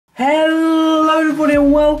Hello everybody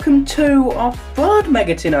and welcome to our third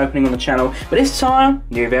Mega Tin opening on the channel, but this time,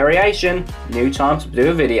 new variation, new time to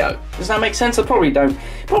do a video. Does that make sense? I probably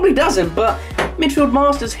doesn't, but Midfield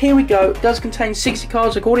Masters, here we go. It does contain 60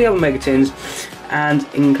 cards like all the other Mega Tins, and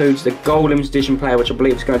includes the Gold Edition player, which I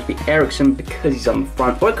believe is going to be Eriksen because he's on the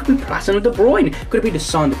front, or it could be Platinum De Bruyne, could it be the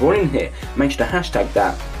signed De Bruyne here? Make sure to hashtag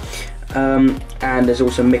that. And there's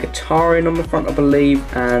also Mkhitaryan on the front, I believe,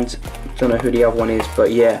 and I don't know who the other one is,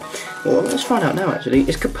 but yeah. Well, let's find out now actually.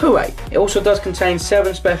 It's Capoue. It also does contain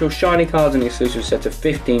 7 special shiny cards and exclusive set of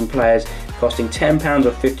 15 players costing £10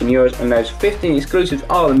 or €15, and those 15 exclusives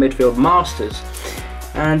are the Midfield Masters.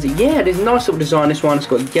 And yeah, there's a nice little design, this one. It's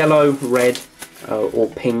got yellow, red, or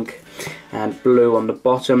pink, and blue on the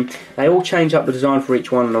bottom. They all change up the design for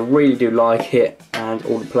each one, and I really do like it, and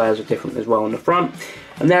all the players are different as well on the front.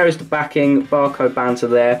 And there is the backing, barcode banter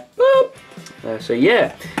there. So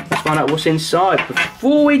yeah, let's find out what's inside.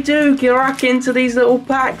 Before we do get back into these little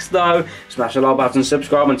packs though, smash the like button,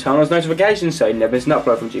 subscribe and turn on those notifications so you never miss an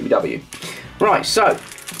upload from GBW. Right, so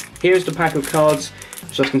here's the pack of cards,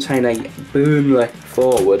 which does contain a Burnley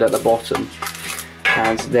forward at the bottom.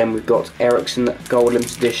 And then we've got Eriksen Gold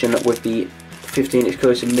Edition with the 15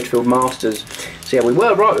 exclusive Midfield Masters. So yeah, we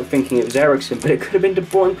were right with thinking it was Eriksen, but it could have been De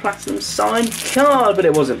Bruyne Platinum signed card, but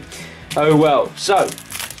it wasn't. Oh well. So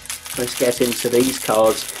let's get into these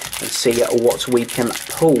cards and see what we can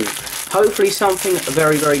pull. Hopefully something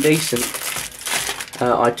very, very decent.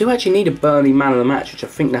 I do actually need a Burnley man of the match, which I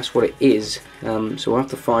think that's what it is. So we'll have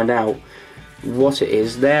to find out what it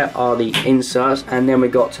is. There are the inserts, and then we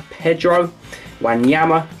got Pedro,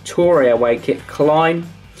 Wanyama, Torre away kit, Klein.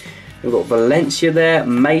 We've got Valencia there,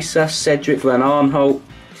 Mesa, Cedric Van Arnholt,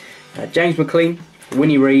 James McLean,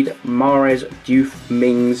 Winnie Reid, Mahrez, Diouf,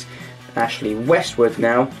 Mings, Ashley Westwood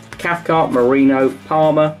now, Cathcart, Marino,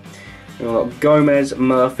 Palmer. We've got Gomez,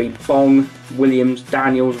 Murphy, Bong, Williams,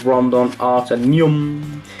 Daniels, Rondon, Arter,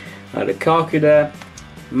 Nyum, Lukaku there,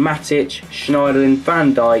 Matic, Schneiderlin,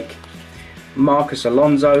 Van Dijk, Marcus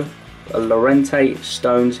Alonso, Llorente,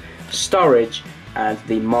 Stones, Sturridge, and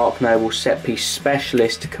the Mark Noble set piece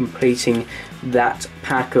specialist, completing that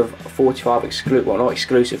pack of 45 exclusive, well not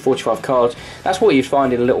exclusive, 45 cards. That's what you'd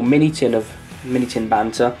find in a little mini tin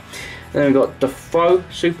banter. Then we've got Defoe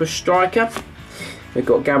Super Striker, we've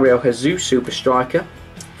got Gabriel Jesus Super Striker,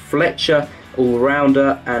 Fletcher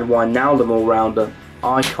All-Rounder, and Wijnaldum All-Rounder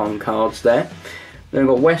icon cards there. Then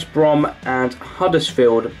we've got West Brom and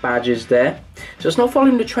Huddersfield badges there. So it's not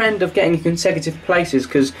following the trend of getting consecutive places,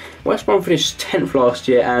 because West Brom finished 10th last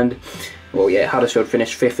year, and well yeah, Huddersfield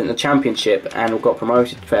finished 5th in the Championship and got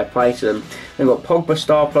promoted, fair play to them. Then we've got Pogba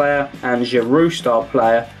star player and Giroud star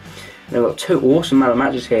player. And we've got 2 awesome man of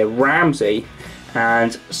matches here, Ramsey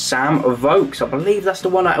and Sam Vokes. I believe that's the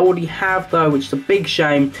one I already have though, which is a big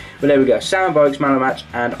shame. But there we go, Sam Vokes man of the match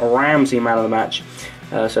and Ramsey man of the match.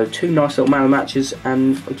 So 2 nice little man of matches,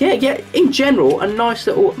 and yeah, in general, a nice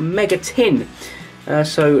little Mega Tin.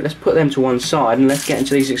 So let's put them to one side and let's get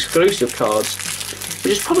into these exclusive cards,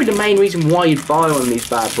 which is probably the main reason why you'd buy one of these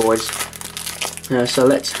bad boys. So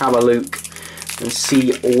let's have a look and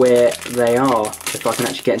see where they are. If I can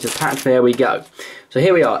actually get into the pack, there we go. So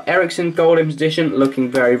here we are, Eriksen Gold Edition,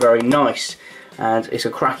 looking very, very nice. And it's a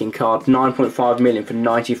cracking card, 9.5 million for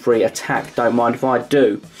 93 attack, don't mind if I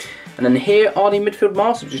do. And then here are the Midfield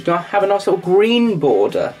Masters, which have a nice little green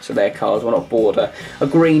border to their cards. Well, not border, a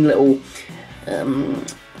green little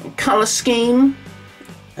colour scheme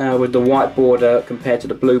with the white border compared to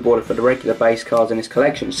the blue border for the regular base cards in this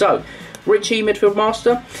collection. So, Richie Midfield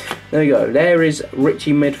Master, there you go. There is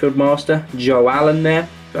Richie Midfield Master, Joe Allen there.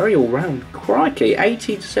 Very all round, crikey,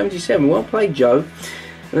 80 to 77, well played Joe.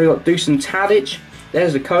 And we've got Dusan Tadic,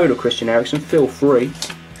 there's the code of Christian Eriksen, feel free.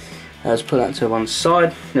 Let's put that to one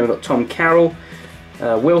side. Then we've got Tom Carroll,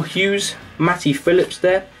 Will Hughes, Matty Phillips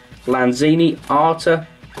there, Lanzini, Arter,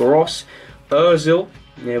 Gross, Ozil,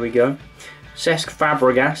 there we go, Cesc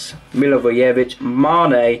Fabregas, Milivojevic,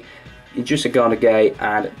 Mane, Gay,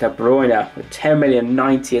 and De Bruyne with 10 million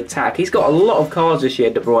 90 attack. He's got a lot of cards this year,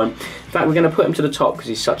 De Bruyne. In fact, we're going to put him to the top because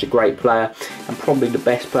he's such a great player and probably the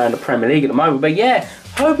best player in the Premier League at the moment. But yeah,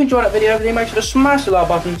 hope you enjoyed that video. If you make sure to smash the like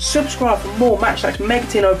button, subscribe for more Match Attax Mega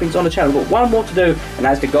Tin openings on the channel. We've got one more to do, and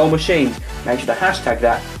that's the goal machines. Make sure to hashtag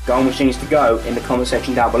that, goal machines to go, in the comment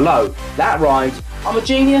section down below. That rhymes. I'm a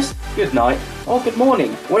genius. Good night or good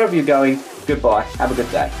morning, wherever you're going. Goodbye. Have a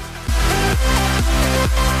good day.